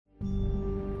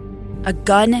a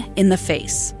gun in the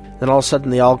face. Then all of a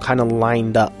sudden, they all kind of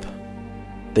lined up.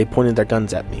 They pointed their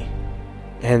guns at me.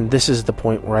 And this is the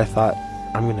point where I thought,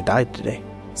 I'm going to die today.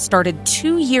 Started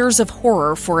 2 years of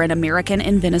horror for an American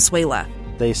in Venezuela.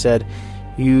 They said,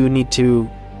 you need to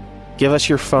give us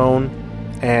your phone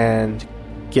and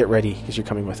get ready because you're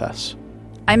coming with us.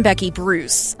 I'm Becky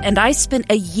Bruce, and I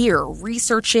spent a year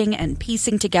researching and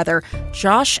piecing together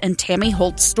Josh and Tammy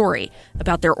Holt's story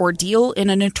about their ordeal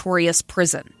in a notorious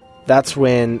prison. That's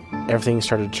when everything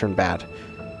started to turn bad.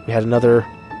 We had another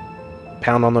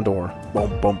pound on the door.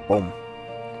 Boom, boom, boom.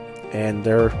 And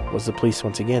there was the police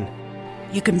once again.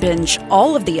 You can binge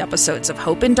all of the episodes of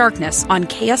Hope in Darkness on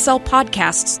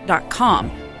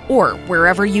KSLpodcasts.com or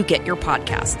wherever you get your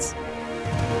podcasts.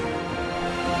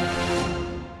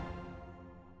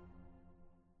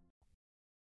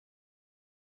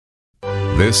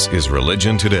 This is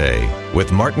Religion Today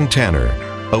with Martin Tanner,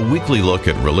 a weekly look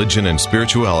at religion and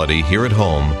spirituality here at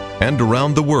home and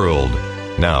around the world.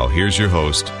 Now, here's your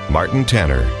host, Martin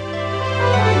Tanner.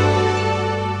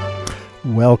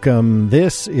 Welcome.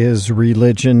 This is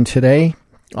Religion Today.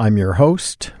 I'm your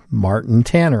host, Martin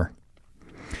Tanner.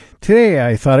 Today,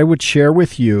 I thought I would share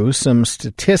with you some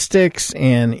statistics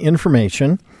and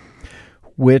information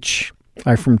which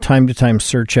I from time to time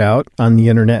search out on the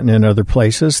internet and in other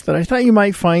places that I thought you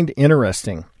might find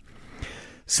interesting.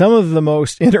 Some of the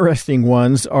most interesting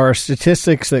ones are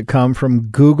statistics that come from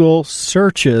Google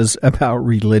searches about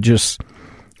religious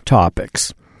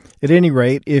topics. At any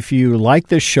rate, if you like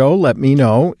this show, let me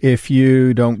know. If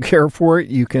you don't care for it,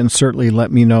 you can certainly let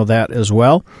me know that as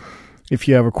well. If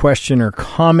you have a question or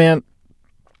comment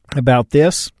about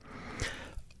this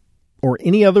or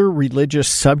any other religious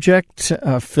subject,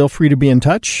 feel free to be in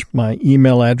touch. My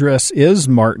email address is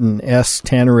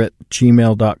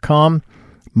martinstanner@gmail.com,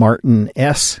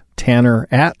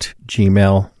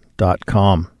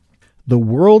 martinstanner@gmail.com. The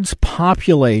world's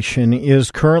population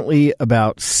is currently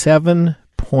about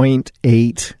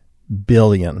 7.8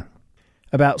 billion.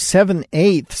 About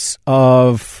 7/8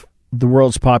 of the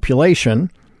world's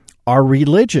population are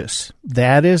religious.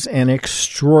 That is an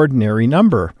extraordinary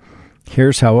number.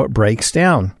 Here's how it breaks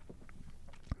down.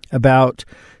 About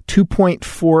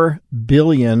 2.4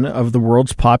 billion of the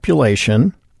world's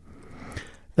population,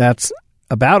 that's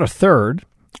about a third,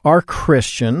 are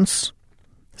Christians,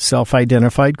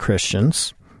 self-identified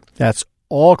Christians. That's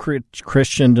all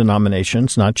Christian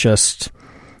denominations, not just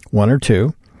one or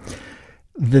two.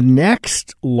 The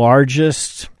next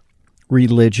largest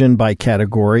religion by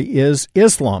category is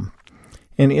Islam.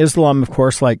 And Islam, of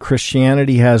course, like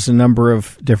Christianity, has a number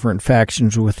of different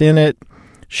factions within it,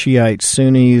 Shiites,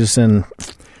 Sunnis, and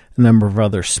a number of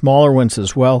other smaller ones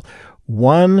as well.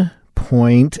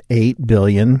 1.8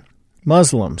 billion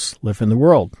Muslims live in the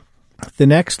world. The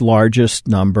next largest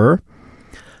number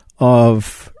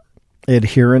of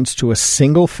adherents to a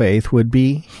single faith would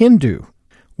be Hindu,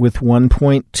 with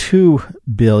 1.2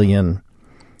 billion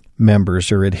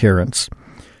members or adherents.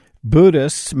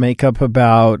 Buddhists make up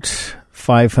about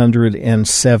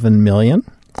 507 million,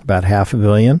 about 500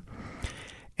 million.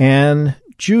 And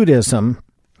Judaism,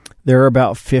 there are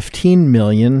about 15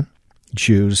 million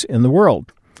Jews in the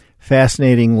world.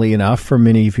 Fascinatingly enough, for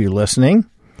many of you listening,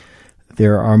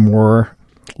 there are more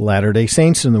Latter-day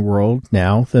Saints in the world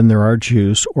now than there are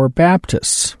Jews or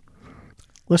Baptists.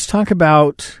 Let's talk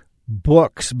about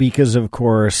books because, of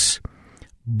course,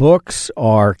 books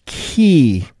are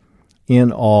key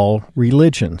in all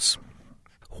religions.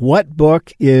 What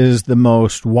book is the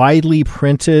most widely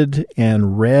printed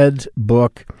and read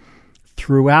book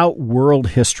throughout world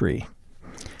history?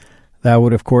 That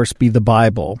would, of course, be the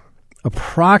Bible.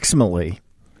 Approximately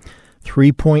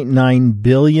 3.9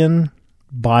 billion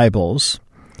Bibles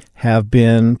have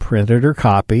been printed or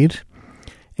copied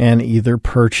and either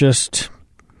purchased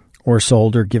or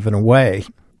sold or given away.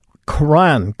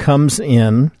 Quran comes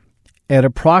in at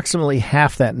approximately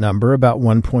half that number, about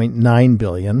 1.9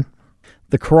 billion.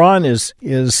 The Quran is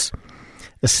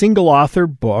a single-author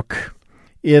book.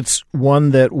 It's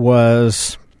one that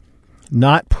was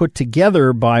not put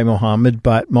together by Muhammad,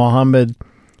 but Muhammad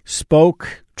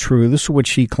spoke truths which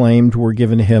he claimed were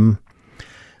given to him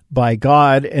by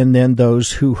God, and then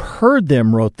those who heard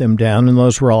them wrote them down, and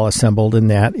those were all assembled, and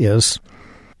that is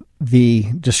the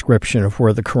description of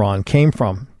where the Quran came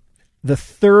from. The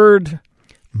third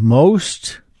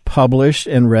most published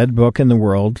and read book in the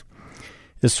world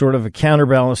is sort of a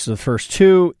counterbalance to the first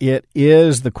two. It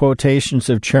is the quotations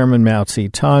of Chairman Mao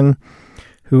Zedong,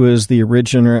 who is the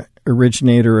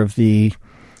originator of the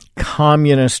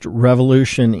communist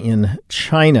revolution in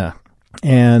China.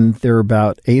 And there are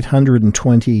about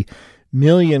 820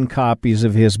 million copies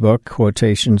of his book,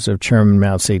 Quotations of Chairman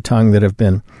Mao Zedong, that have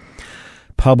been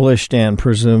published and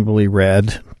presumably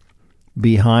read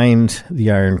behind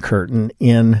the Iron Curtain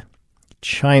in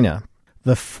China.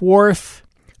 The fourth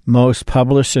most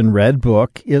published and read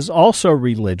book is also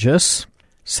religious.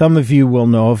 Some of you will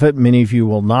know of it, many of you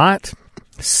will not.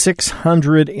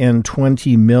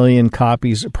 620 million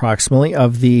copies approximately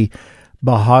of the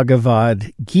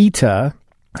Bhagavad Gita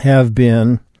have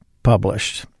been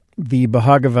published. The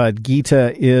Bhagavad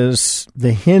Gita is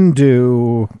the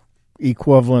Hindu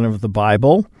equivalent of the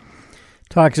Bible.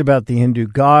 Talks about the Hindu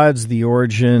gods, the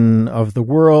origin of the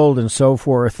world, and so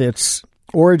forth. Its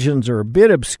origins are a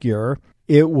bit obscure.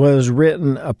 It was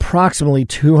written approximately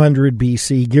 200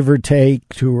 BC, give or take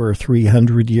 200 or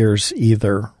 300 years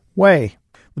either way.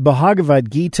 The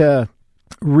Bhagavad Gita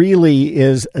really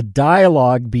is a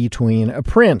dialogue between a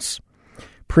prince,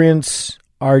 Prince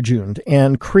Arjuna,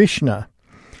 and Krishna.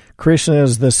 Krishna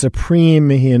is the supreme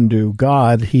Hindu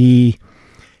god. He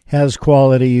has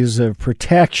qualities of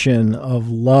protection, of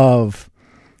love,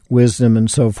 wisdom, and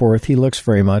so forth. He looks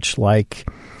very much like,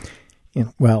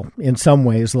 in some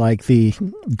ways, like the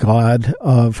God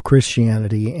of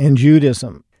Christianity and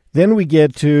Judaism. Then we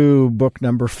get to book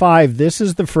number 5. This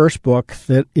is the first book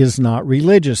that is not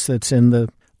religious, that's in the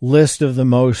list of the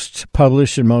most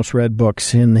published and most read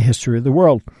books in the history of the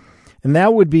world. And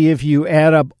that would be if you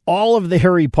add up all of the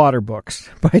Harry Potter books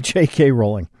by J.K.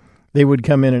 Rowling. They would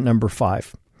come in at number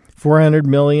 5. 400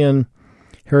 million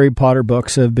Harry Potter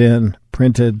books have been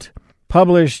printed,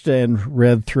 published, and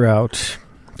read throughout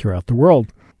the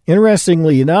world.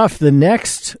 Interestingly enough, the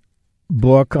next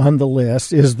book on the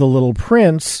list is The Little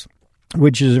Prince,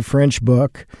 which is a French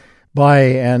book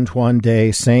by Antoine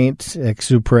de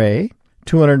Saint-Exupéry,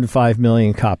 205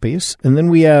 million copies. And then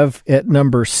we have at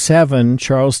number 7,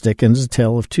 Charles Dickens' A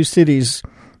Tale of Two Cities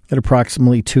at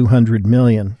approximately 200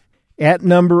 million. At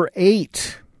number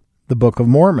 8, the Book of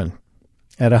Mormon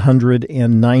at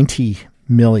 190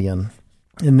 million.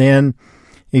 And then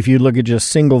if you look at just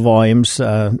single volumes,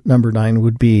 number 9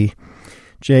 would be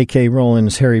J.K.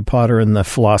 Rowling's Harry Potter and the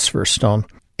Philosopher's Stone.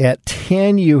 At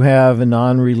 10, you have a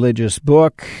non-religious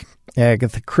book,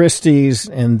 Agatha Christie's,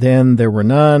 and Then There Were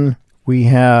None. We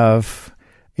have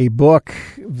a book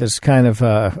that's kind of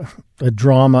a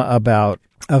drama about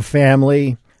a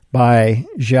family by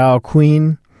Zhao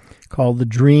Qin called The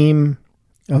Dream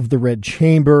of the Red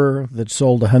Chamber that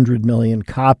sold 100 million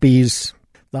copies.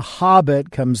 The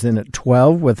Hobbit comes in at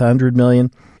 12 with 100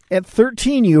 million. At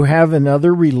 13, you have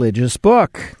another religious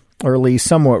book, or at least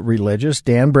somewhat religious,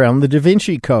 Dan Brown, The Da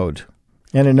Vinci Code.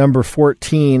 And at number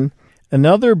 14,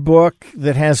 another book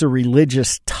that has a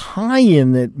religious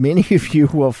tie-in that many of you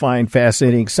will find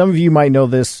fascinating. Some of you might know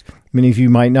this, many of you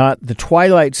might not. The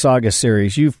Twilight Saga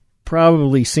series. You've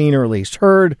probably seen or at least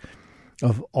heard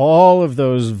of all of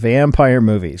those vampire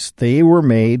movies. They were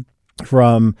made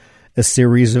from a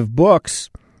series of books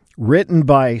written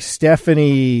by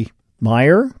Stephanie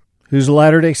Meyer, who's a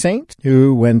Latter-day Saint,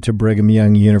 who went to Brigham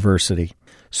Young University.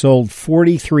 Sold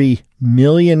 43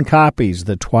 million copies,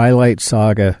 the Twilight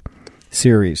Saga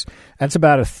series. That's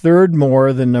about a third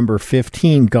more than number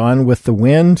 15, Gone with the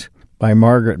Wind by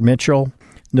Margaret Mitchell.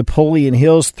 Napoleon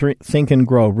Hill's Think and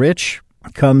Grow Rich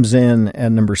comes in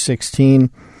at number 16.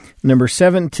 Number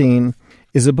 17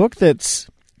 is a book that's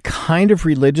kind of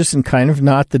religious and kind of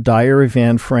not, The Diary of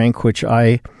Anne Frank, which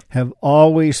I have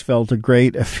always felt a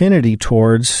great affinity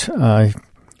towards. I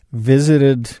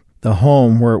visited the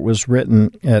home where it was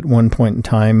written at one point in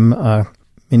time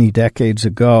many decades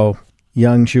ago.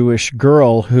 Young Jewish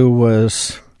girl who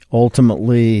was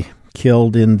ultimately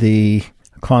killed in the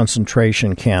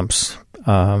concentration camps.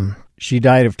 She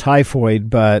died of typhoid,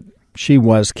 but she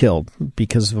was killed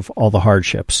because of all the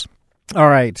hardships. All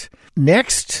right.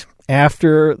 Next,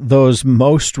 after those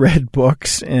most read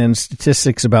books and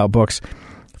statistics about books,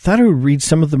 I thought I would read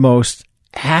some of the most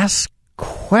asked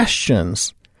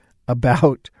questions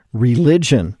about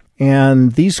religion.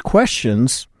 And these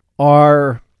questions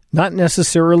are not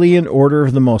necessarily in order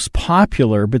of the most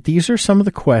popular, but these are some of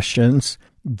the questions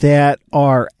that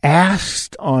are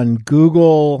asked on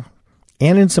Google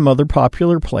and in some other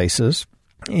popular places,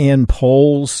 in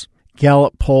polls,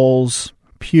 Gallup polls,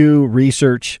 Pew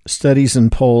Research studies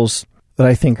and polls that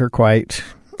I think are quite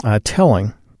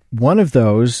telling. One of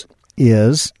those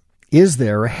is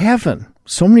there a heaven?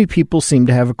 So many people seem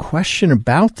to have a question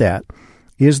about that.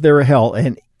 Is there a hell?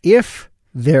 And if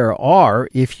there are,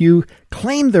 if you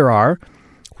claim there are,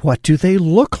 what do they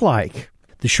look like?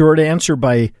 The short answer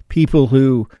by people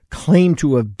who claim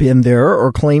to have been there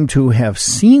or claim to have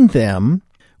seen them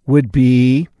would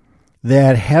be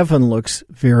that heaven looks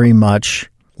very much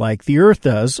like the earth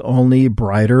does, only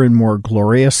brighter and more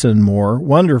glorious and more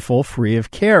wonderful, free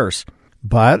of cares.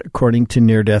 But according to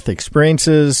near-death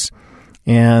experiences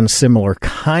and similar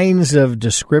kinds of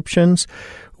descriptions,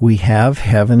 we have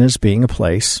heaven as being a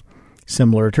place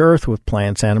similar to earth with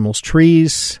plants, animals,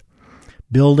 trees,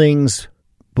 buildings,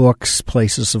 books,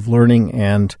 places of learning,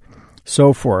 and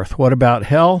so forth. What about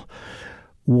hell?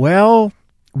 Well,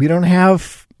 we don't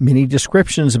have many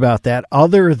descriptions about that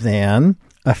other than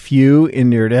a few in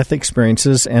near-death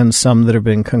experiences and some that have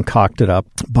been concocted up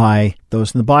by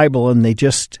those in the Bible, and they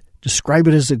just describe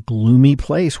it as a gloomy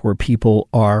place where people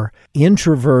are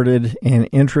introverted and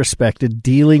introspected,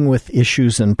 dealing with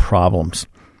issues and problems.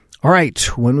 All right,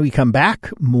 when we come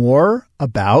back, more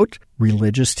about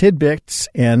religious tidbits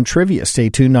and trivia.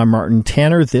 Stay tuned. I'm Martin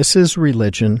Tanner. This is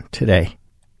Religion Today.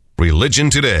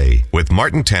 Religion Today with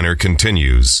Martin Tanner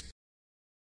continues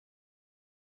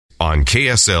on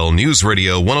KSL News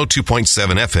Radio 102.7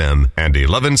 FM and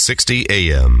 1160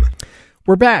 AM.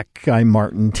 We're back. I'm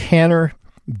Martin Tanner.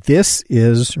 This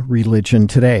is Religion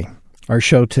Today. Our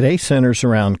show today centers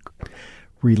around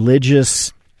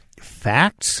religious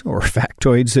facts, or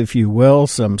factoids, if you will,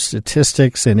 some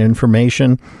statistics and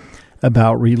information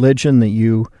about religion that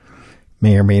you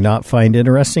may or may not find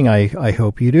interesting. I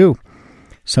hope you do.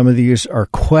 Some of these are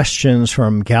questions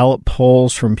from Gallup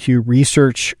polls, from Pew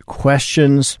Research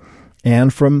questions,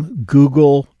 and from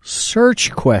Google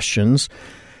search questions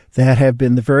that have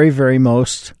been the very, very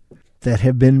most that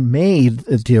have been made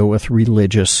that deal with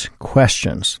religious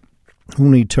questions.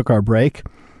 When we took our break,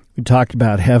 we talked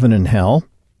about heaven and hell.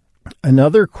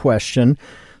 Another question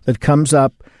that comes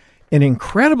up an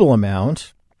incredible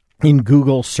amount in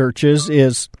Google searches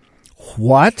is,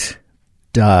 what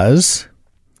does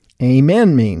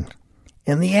amen mean?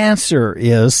 And the answer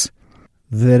is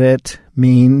that it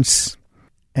means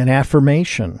an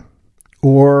affirmation,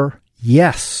 or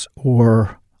yes,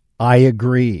 or I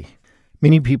agree.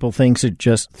 Many people think it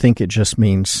just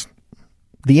means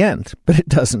the end, but it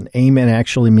doesn't. Amen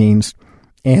actually means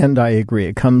and I agree.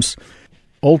 It comes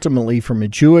ultimately from a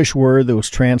Jewish word that was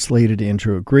translated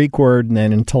into a Greek word and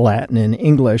then into Latin and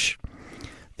English.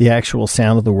 The actual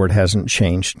sound of the word hasn't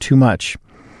changed too much.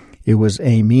 It was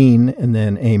amen, and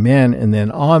then amen, and then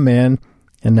amen,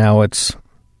 and now it's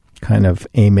kind of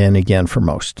amen again for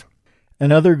most.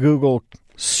 Another Google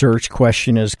search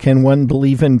question is, can one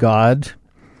believe in God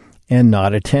and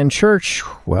not attend church?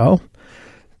 Well,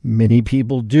 many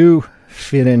people do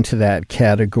fit into that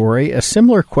category. A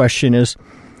similar question is,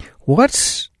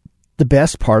 what's the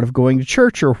best part of going to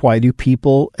church, or why do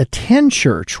people attend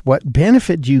church? What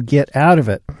benefit do you get out of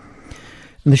it?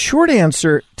 And the short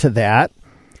answer to that,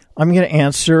 I'm going to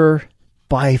answer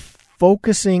by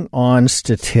focusing on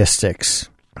statistics.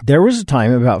 There was a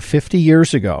time about 50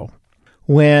 years ago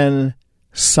when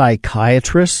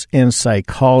psychiatrists and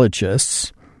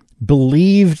psychologists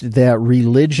believed that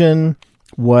religion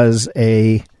was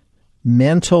a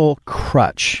mental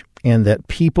crutch and that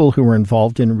people who were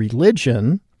involved in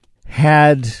religion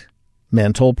had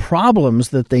mental problems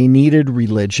that they needed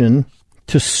religion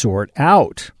to sort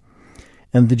out.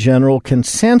 And the general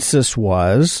consensus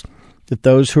was that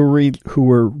those who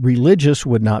were religious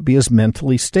would not be as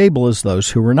mentally stable as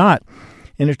those who were not.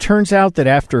 And it turns out that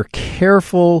after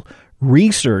careful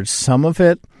research, some of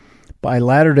it by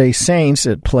Latter-day Saints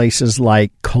at places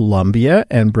like Columbia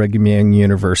and Brigham Young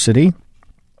University,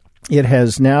 it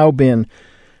has now been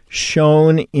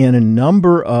shown in a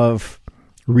number of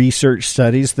research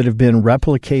studies that have been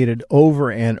replicated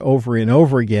over and over and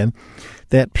over again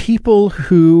that people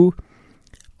who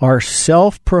are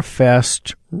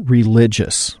self-professed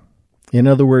religious, in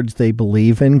other words, they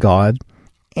believe in God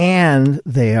and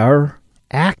they are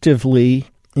actively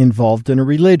involved in a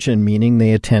religion, meaning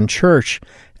they attend church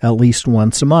at least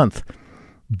once a month,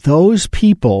 those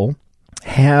people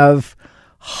have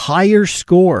higher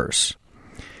scores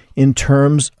in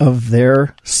terms of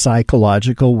their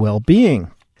psychological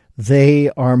well-being. They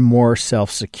are more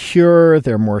self-secure,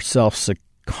 they're more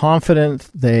self-confident,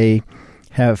 they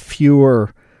have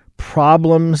fewer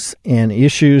problems and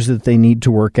issues that they need to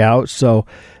work out. So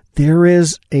there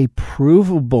is a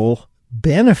provable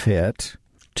benefit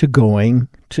to going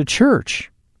to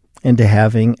church and to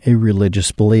having a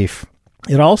religious belief.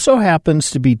 It also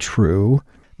happens to be true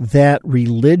that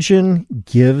religion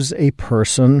gives a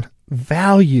person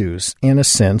values and a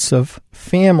sense of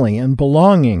family and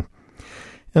belonging.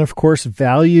 And of course,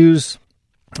 values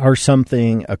are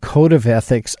something, a code of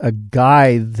ethics, a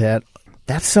guide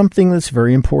that's something that's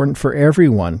very important for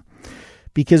everyone.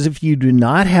 Because if you do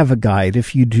not have a guide,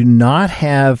 if you do not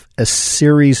have a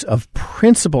series of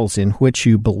principles in which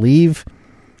you believe,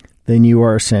 then you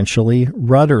are essentially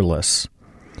rudderless.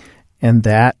 and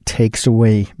that takes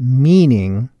away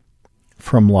meaning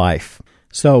from life.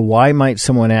 So why might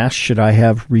someone ask, should I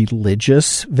have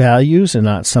religious values and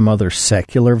not some other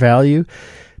secular value?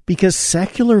 Because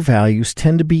secular values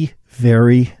tend to be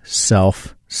very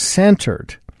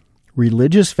self-centered.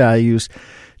 Religious values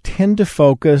tend to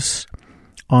focus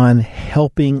on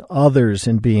helping others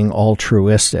and being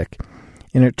altruistic.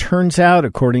 And it turns out,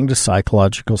 according to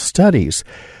psychological studies,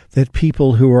 that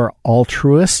people who are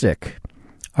altruistic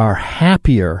are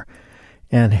happier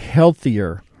and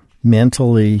healthier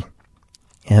mentally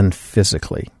and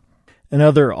physically.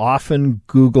 Another often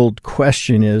Googled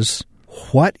question is,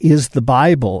 what is the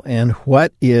Bible and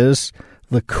what is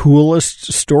the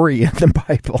coolest story in the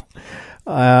Bible?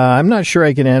 I'm not sure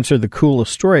I can answer the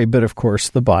coolest story, but of course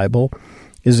the Bible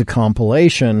is a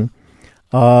compilation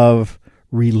of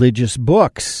religious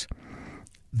books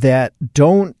that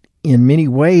don't, in many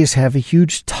ways, have a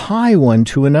huge tie one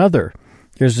to another.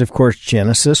 There's, of course,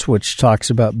 Genesis, which talks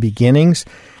about beginnings,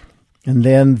 and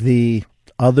then the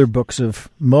other books of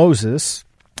Moses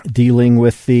dealing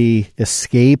with the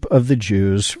escape of the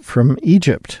Jews from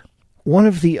Egypt. One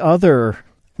of the other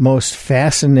most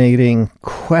fascinating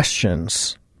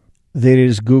questions that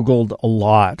is Googled a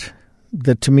lot,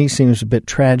 that to me seems a bit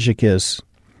tragic, is,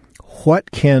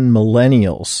 what can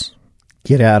millennials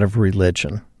get out of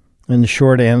religion? And the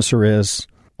short answer is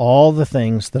all the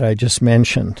things that I just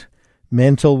mentioned.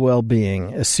 Mental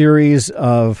well-being, a series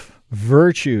of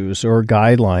virtues or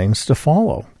guidelines to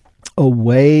follow, a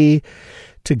way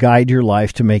to guide your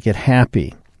life to make it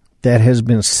happy that has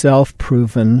been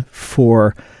self-proven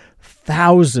for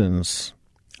thousands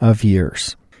of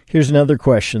years. Here's another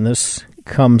question. This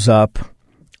comes up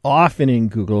often in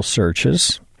Google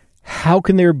searches. How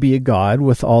can there be a God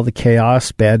with all the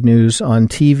chaos, bad news on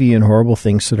TV, and horrible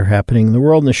things that are happening in the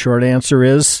world? And the short answer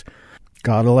is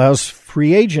God allows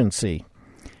free agency.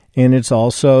 And it's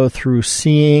also through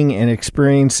seeing and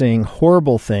experiencing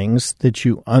horrible things that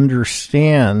you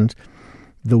understand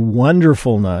the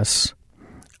wonderfulness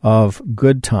of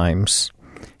good times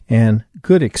and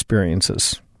good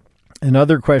experiences.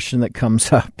 Another question that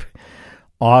comes up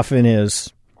often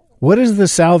is, what is the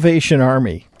Salvation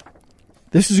Army?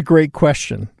 This is a great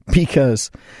question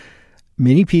because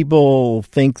many people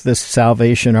think the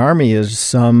Salvation Army is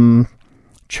some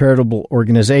charitable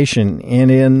organization, and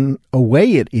in a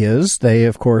way it is. They,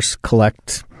 of course,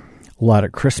 collect a lot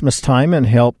at Christmas time and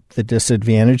help the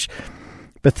disadvantaged.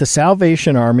 But the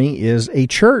Salvation Army is a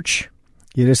church.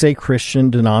 It is a Christian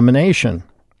denomination,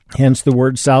 hence the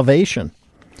word salvation.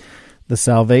 The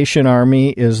Salvation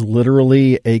Army is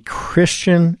literally a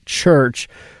Christian church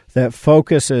that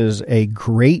focuses a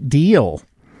great deal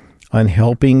on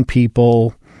helping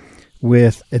people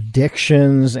with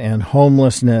addictions and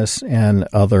homelessness and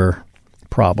other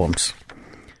problems.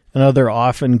 Another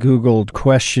often Googled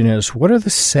question is, what are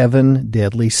the 7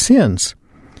 deadly sins?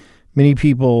 Many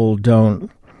people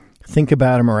don't think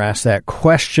about them or ask that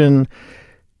question,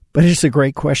 but it's a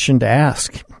great question to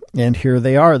ask. And here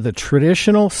they are. The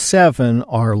traditional 7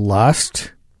 are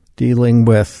lust, dealing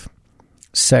with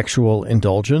sexual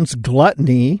indulgence;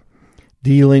 gluttony,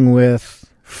 dealing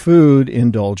with food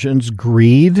indulgence;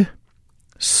 greed;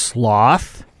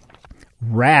 sloth;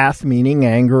 wrath, meaning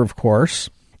anger, of course;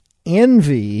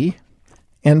 envy;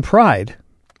 and pride.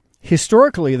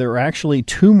 Historically, there were actually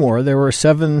 2 more. There were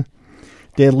 7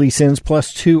 deadly sins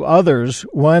plus 2 others.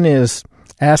 One is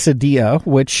acedia,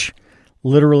 which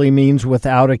literally means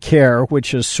without a care,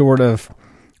 which is sort of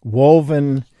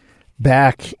woven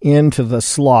back into the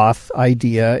sloth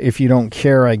idea. If you don't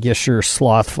care, I guess you're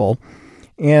slothful.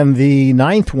 And the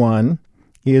 9th one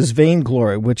is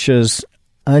vainglory, which is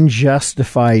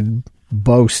unjustified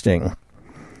boasting.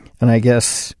 And I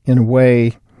guess in a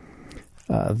way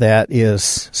that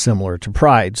is similar to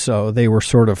pride. So they were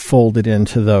sort of folded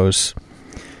into those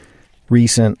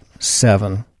recent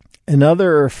 7.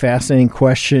 Another fascinating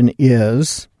question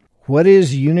is, what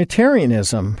is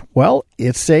Unitarianism? Well,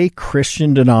 it's a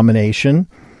Christian denomination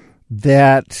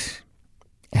that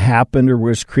happened or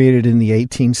was created in the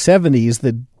 1870s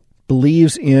that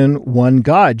believes in one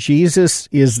God. Jesus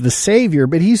is the Savior,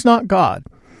 but he's not God.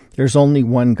 There's only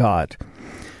one God.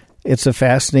 It's a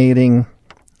fascinating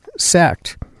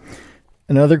sect.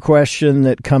 Another question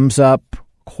that comes up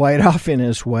quite often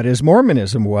is, what is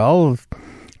Mormonism? Well,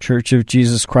 Church of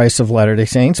Jesus Christ of Latter-day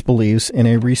Saints believes in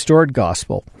a restored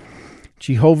gospel.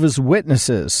 Jehovah's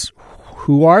Witnesses,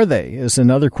 who are they, is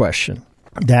another question.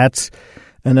 That's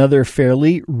another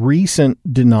fairly recent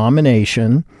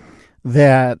denomination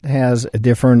that has a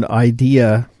different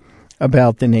idea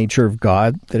about the nature of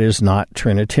God that is not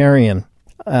Trinitarian.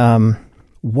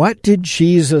 What did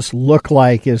Jesus look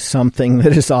like is something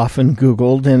that is often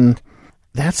Googled, and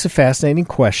that's a fascinating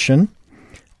question.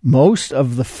 Most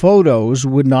of the photos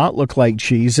would not look like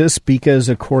Jesus because,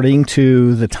 according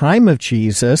to the time of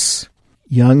Jesus,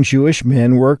 young Jewish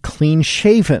men were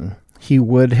clean-shaven. He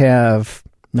would have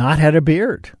not had a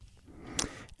beard,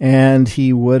 and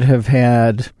he would have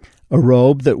had a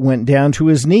robe that went down to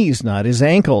his knees, not his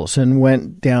ankles, and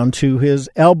went down to his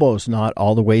elbows, not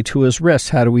all the way to his wrists.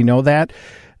 How do we know that?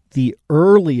 The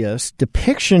earliest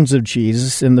depictions of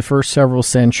Jesus in the first several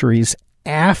centuries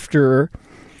after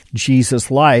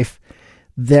Jesus' life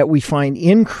that we find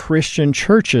in Christian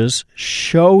churches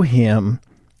show him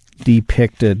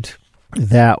depicted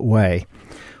that way.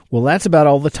 Well, that's about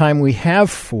all the time we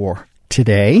have for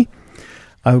today.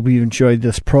 I hope you enjoyed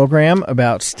this program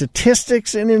about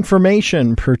statistics and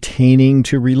information pertaining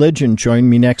to religion.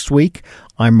 Join me next week.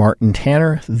 I'm Martin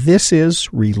Tanner. This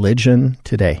is Religion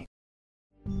Today.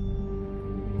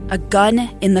 A gun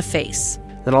in the face.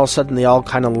 Then all of a sudden they all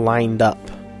kind of lined up.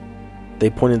 They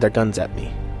pointed their guns at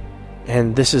me.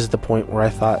 And this is the point where I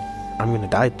thought, I'm going to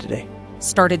die today.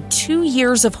 Started 2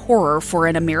 years of horror for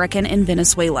an American in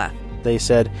Venezuela. They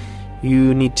said,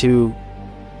 you need to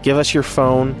give us your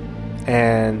phone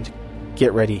and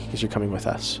get ready because you're coming with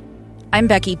us. I'm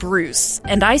Becky Bruce,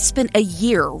 and I spent a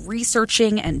year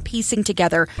researching and piecing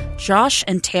together Josh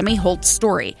and Tammy Holt's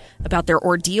story about their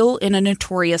ordeal in a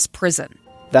notorious prison.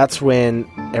 That's when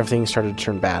everything started to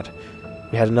turn bad.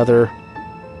 We had another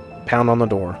pound on the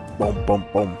door. Boom, boom,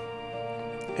 boom.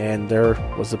 And there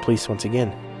was the police once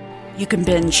again. You can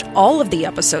binge all of the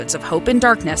episodes of Hope in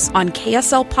Darkness on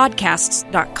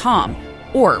KSLPodcasts.com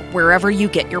or wherever you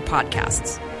get your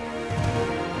podcasts.